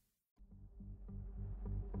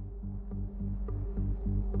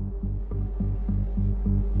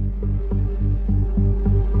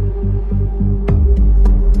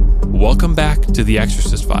 Welcome back to The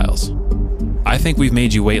Exorcist Files. I think we've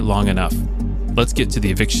made you wait long enough. Let's get to the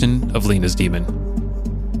eviction of Lena's demon.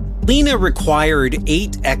 Lena required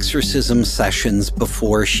 8 exorcism sessions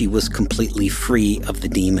before she was completely free of the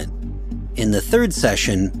demon. In the 3rd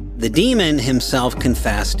session, the demon himself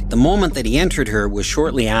confessed the moment that he entered her was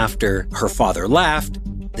shortly after her father left.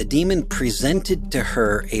 The demon presented to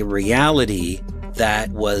her a reality that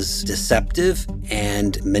was deceptive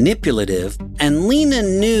and manipulative, and Lena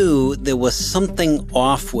knew there was something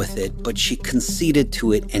off with it, but she conceded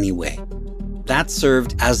to it anyway. That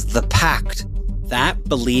served as the pact. That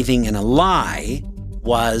believing in a lie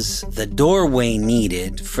was the doorway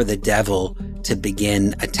needed for the devil to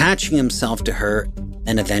begin attaching himself to her,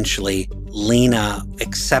 and eventually Lena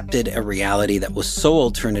accepted a reality that was so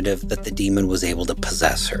alternative that the demon was able to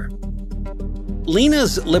possess her.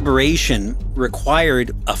 Lena's liberation required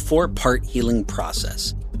a 4-part healing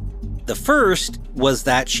process. The first was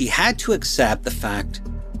that she had to accept the fact,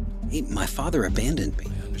 hey, my father abandoned me.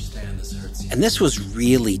 I understand this hurts you. And this was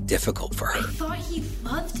really difficult for her. I thought he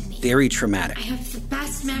loved me. Very traumatic. I have the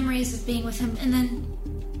best memories of being with him, and then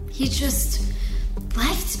he just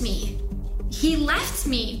left me. He left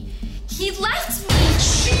me. He left me.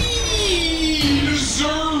 She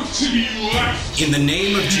deserved to be left. In the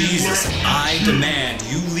name of Jesus, I demand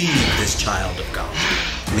you leave this child of God.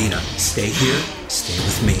 Lena, stay here, stay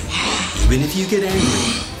with me. Even if you get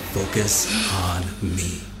angry, focus on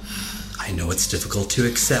me. I know it's difficult to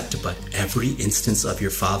accept, but every instance of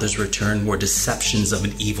your father's return were deceptions of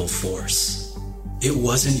an evil force. It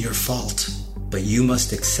wasn't your fault, but you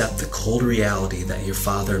must accept the cold reality that your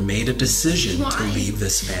father made a decision to leave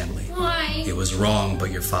this family. Why? It was wrong, but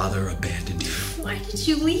your father abandoned you. Why did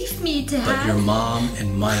you leave me, Dad? But your mom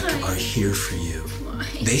and Mike are here for you. Why?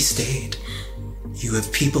 They stayed. You have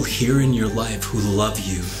people here in your life who love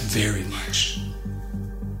you very much.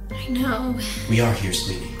 I know. We are here,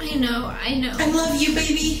 sweetie. I know. I love you,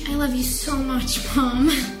 baby. I love you so much, Mom.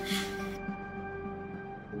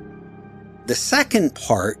 The second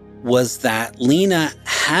part was that Lena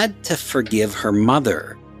had to forgive her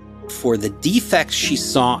mother for the defects she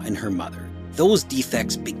saw in her mother. Those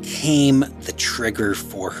defects became the trigger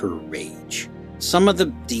for her rage. Some of the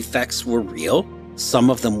defects were real,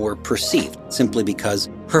 some of them were perceived, simply because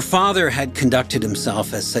her father had conducted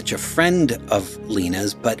himself as such a friend of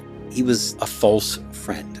Lena's, but he was a false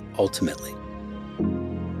friend, ultimately.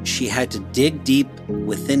 She had to dig deep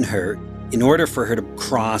within her in order for her to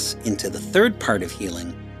cross into the 3rd part of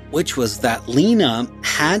healing, which was that Lena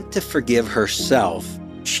had to forgive herself.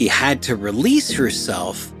 She had to release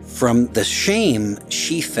herself from the shame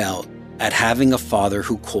she felt at having a father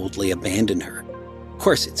who coldly abandoned her. Of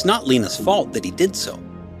course, it's not Lena's fault that he did so,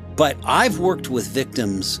 but I've worked with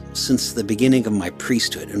victims since the beginning of my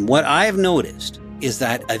priesthood, and what I've noticed is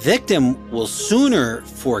that a victim will sooner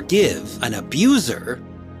forgive an abuser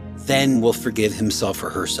than will forgive himself or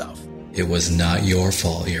herself. It was not your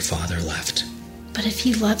fault your father left. But if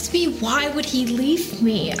he loved me, why would he leave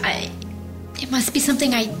me? It must be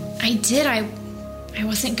something I did. I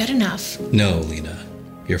wasn't good enough. No, Lena.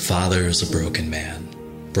 Your father is a broken man.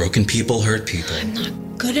 Broken people hurt people. I'm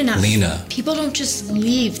not good enough. Lena. People don't just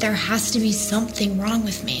leave. There has to be something wrong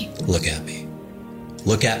with me. Look at me.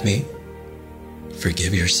 Look at me.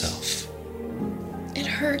 Forgive yourself. It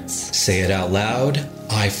hurts. Say it out loud.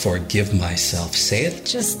 I forgive myself. Say it. It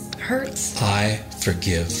just hurts. I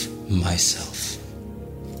forgive myself.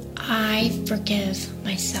 I forgive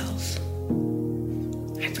myself.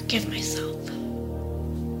 I forgive myself.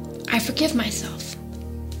 I forgive myself.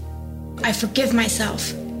 I forgive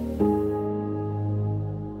myself.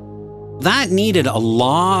 That needed a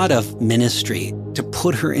lot of ministry to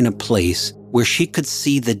put her in a place where she could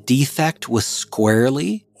see the defect was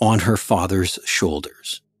squarely on her father's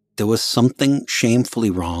shoulders. There was something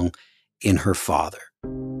shamefully wrong in her father.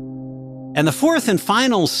 And the fourth and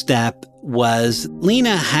final step was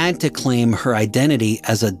Lena had to claim her identity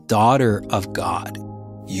as a daughter of God.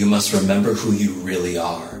 You must remember who you really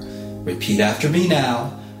are. Repeat after me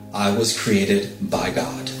now. I was created by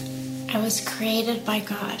God. I was created by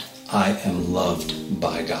God. I am loved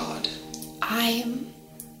by God. I am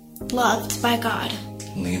loved by God.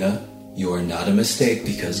 Lena, you are not a mistake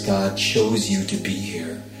because God chose you to be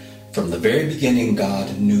here. From the very beginning,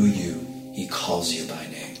 God knew you. He calls you by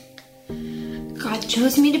name. God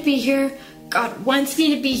chose me to be here. God wants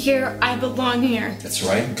me to be here. I belong here. That's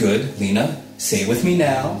right. Good. Lena, say with me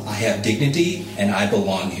now. I have dignity and I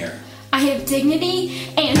belong here. I have dignity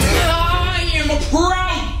and... I am a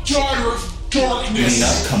proud daughter of darkness.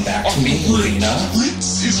 Lena, come back to me. Lena.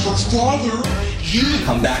 Prince is her father. You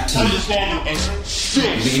Come back to are me. your father as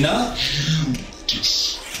filth. Lena. You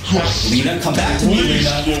disgust. Lena, come back to me,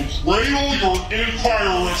 Please Lena. will cradle your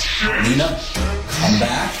empire of shame. Lena, come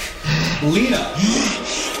back. Lena.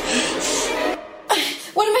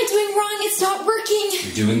 What am I doing wrong? It's not working.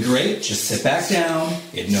 You're doing great. Just sit back down.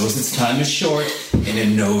 It knows its time is short, and it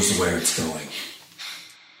knows where it's going.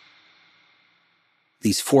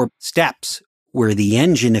 These 4 steps were the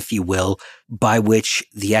engine, if you will, by which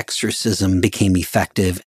the exorcism became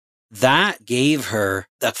effective. That gave her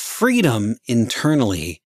the freedom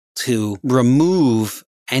internally to remove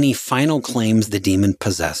any final claims the demon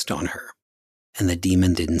possessed on her. And the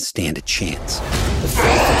demon didn't stand a chance. The faith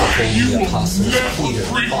of the holy apostles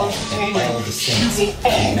Peter, Paul, and all the saints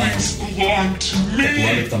commands you. Belong to The blood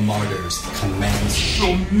me. of the martyrs commands you.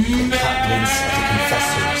 You'll The continence of the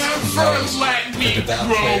confessors commands you. The devout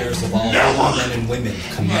prayers of all holy men and women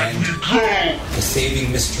command you. go. The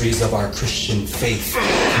saving mysteries of our Christian faith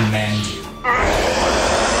command you.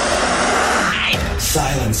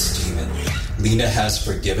 Silence, demon. Lena has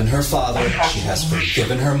forgiven her father. She has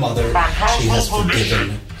forgiven her mother. She has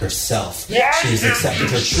forgiven herself. She has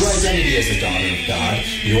accepted her true identity as a daughter of God.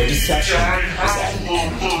 Your deception is at an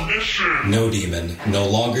end. No, demon, no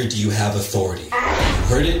longer do you have authority. You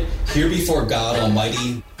heard it here before God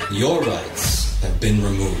Almighty. Your rights have been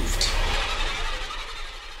removed.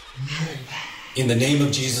 In the name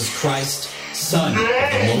of Jesus Christ, Son of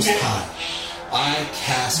the Most High, I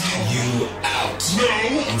cast you out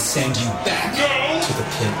and send you back to the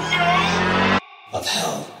pit of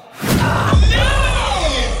hell.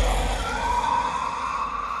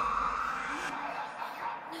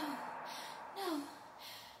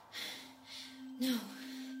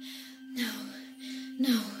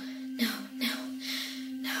 No.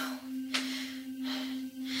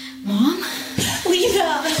 Mom?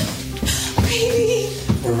 Lena! Baby!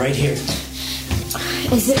 We're right here.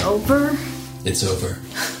 Is it over? It's over.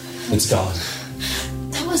 It's gone.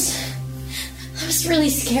 That was really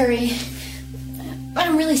scary.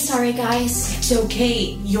 I'm really sorry, guys. It's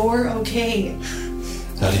okay. You're okay.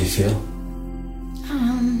 How do you feel?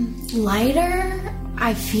 Lighter.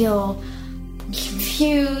 I feel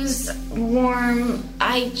confused, warm.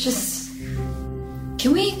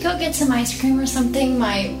 Can we go get some ice cream or something?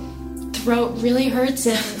 My throat really hurts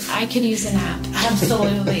and I could use a nap.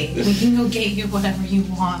 Absolutely. We can go get you whatever you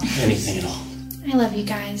want. Anything at all. I love you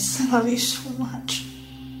guys. I love you so much.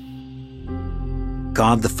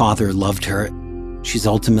 God the Father loved her. She's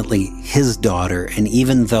ultimately his daughter. And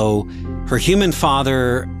even though her human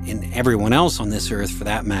father and everyone else on this earth, for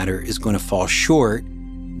that matter, is going to fall short,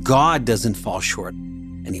 God doesn't fall short.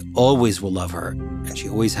 And he always will love her. And she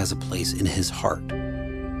always has a place in his heart.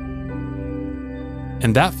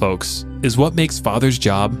 And that, folks, is what makes Father's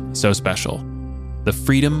job so special. The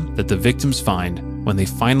freedom that the victims find when they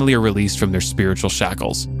finally are released from their spiritual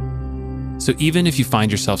shackles. So even if you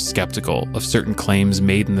find yourself skeptical of certain claims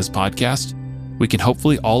made in this podcast, we can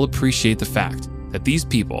hopefully all appreciate the fact that these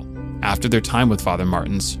people, after their time with Father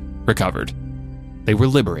Martins, recovered. They were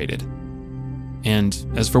liberated. And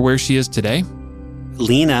as for where she is today,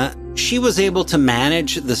 Lena, she was able to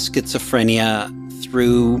manage the schizophrenia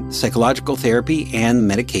through psychological therapy and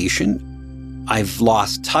medication. I've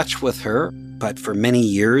lost touch with her, but for many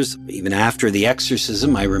years, even after the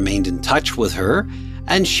exorcism, I remained in touch with her,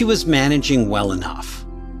 and she was managing well enough.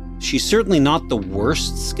 She's certainly not the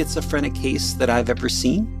worst schizophrenic case that I've ever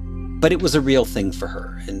seen, but it was a real thing for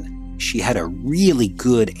her, and she had a really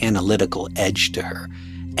good analytical edge to her,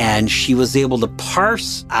 and she was able to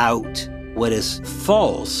parse out what is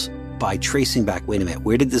false by tracing back, wait a minute,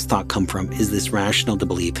 where did this thought come from? Is this rational to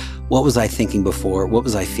believe? What was I thinking before? What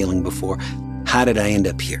was I feeling before? How did I end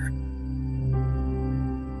up here?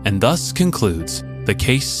 And thus concludes the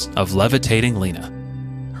case of levitating Lena.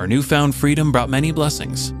 Her newfound freedom brought many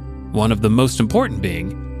blessings, one of the most important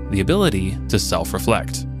being the ability to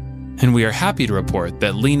self-reflect. And we are happy to report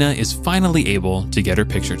that Lena is finally able to get her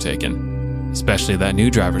picture taken, especially that new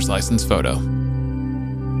driver's license photo.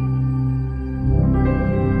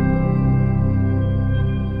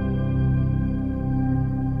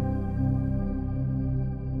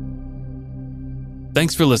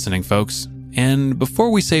 Thanks for listening, folks. And before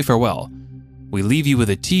we say farewell, we leave you with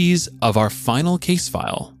a tease of our final case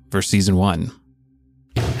file for Season 1.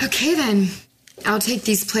 Okay, then. I'll take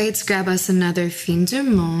these plates, grab us another fin de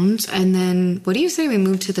monde, and then what do you say we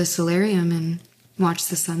move to the solarium and watch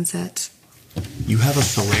the sunset? You have a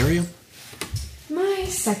solarium? My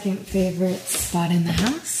second favorite spot in the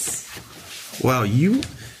house. Wow, you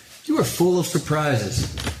are full of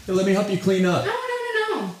surprises. Here, let me help you clean up.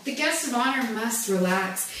 No. The guest of honor must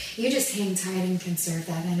relax. You just hang tight and conserve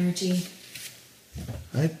that energy.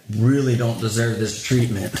 I really don't deserve this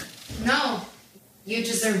treatment. No, you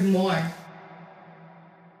deserve more.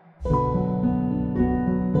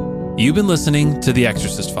 You've been listening to The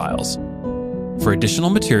Exorcist Files. For additional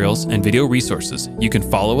materials and video resources, you can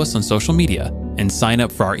follow us on social media and sign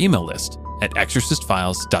up for our email list at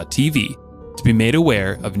exorcistfiles.tv to be made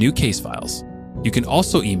aware of new case files. You can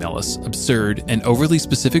also email us absurd and overly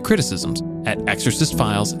specific criticisms at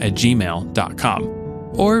exorcistfiles@gmail.com.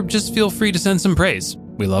 Or just feel free to send some praise.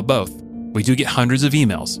 We love both. We do get hundreds of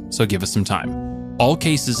emails, so give us some time. All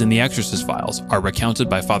cases in The Exorcist Files are recounted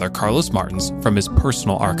by Father Carlos Martins from his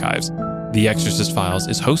personal archives. The Exorcist Files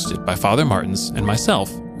is hosted by Father Martins and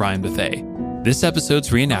myself, Ryan Bethea. This episode's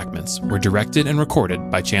reenactments were directed and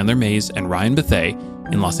recorded by Chandler Mays and Ryan Bethea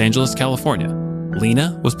in Los Angeles, California.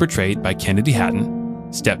 Lena was portrayed by Kennedy Hatton,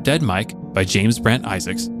 Stepdad Mike by James Brant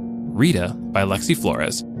Isaacs, Rita by Lexi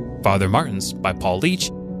Flores, Father Martins by Paul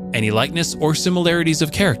Leach. Any likeness or similarities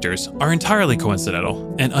of characters are entirely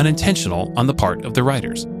coincidental and unintentional on the part of the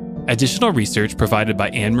writers. Additional research provided by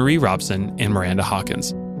Anne-Marie Robson and Miranda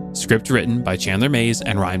Hawkins. Script written by Chandler Mays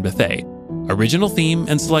and Ryan Bethea. Original theme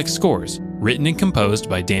and select scores written and composed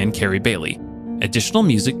by Dan Carey Bailey. Additional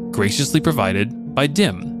music graciously provided by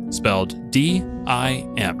Dim, spelled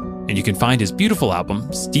D-I-M. And you can find his beautiful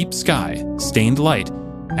album, Steep Sky, Stained Light,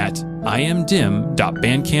 at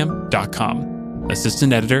imdim.bandcamp.com.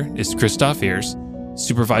 Assistant editor is Christoph Ears.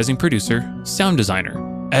 Supervising producer, sound designer,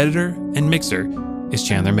 editor, and mixer is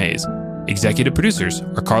Chandler Mays. Executive producers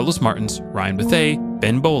are Carlos Martins, Ryan Bethea,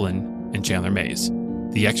 Ben Bolin, and Chandler Mays.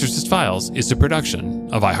 The Exorcist Files is a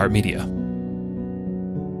production of iHeartMedia.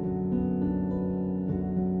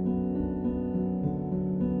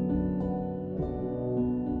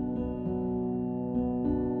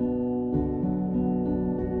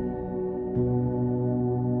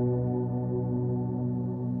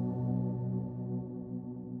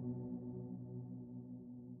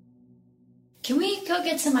 Can we go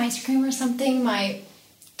get some ice cream or something? My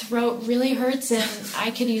throat really hurts and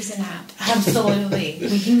I could use a nap. Absolutely.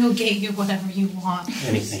 We can go get you whatever you want.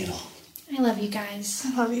 Anything at all. I love you guys.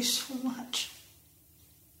 I love you so much.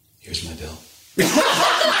 Here's my bill.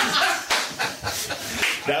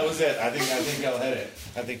 That was it. I think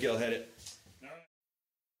I'll hit it.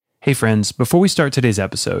 Hey friends, before we start today's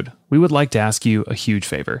episode, we would like to ask you a huge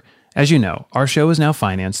favor. As you know, our show is now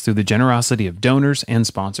financed through the generosity of donors and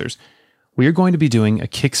sponsors. We are going to be doing a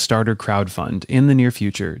Kickstarter crowdfund in the near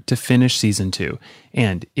future to finish Season 2.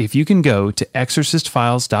 And if you can go to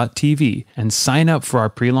exorcistfiles.tv and sign up for our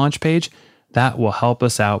pre-launch page, that will help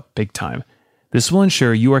us out big time. This will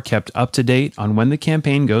ensure you are kept up to date on when the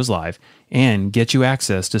campaign goes live and get you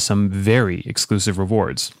access to some very exclusive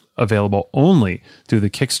rewards, available only through the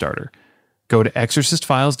Kickstarter. Go to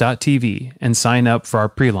exorcistfiles.tv and sign up for our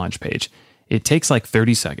pre-launch page. It takes like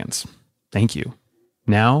 30 seconds. Thank you.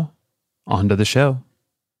 Now, on to the show.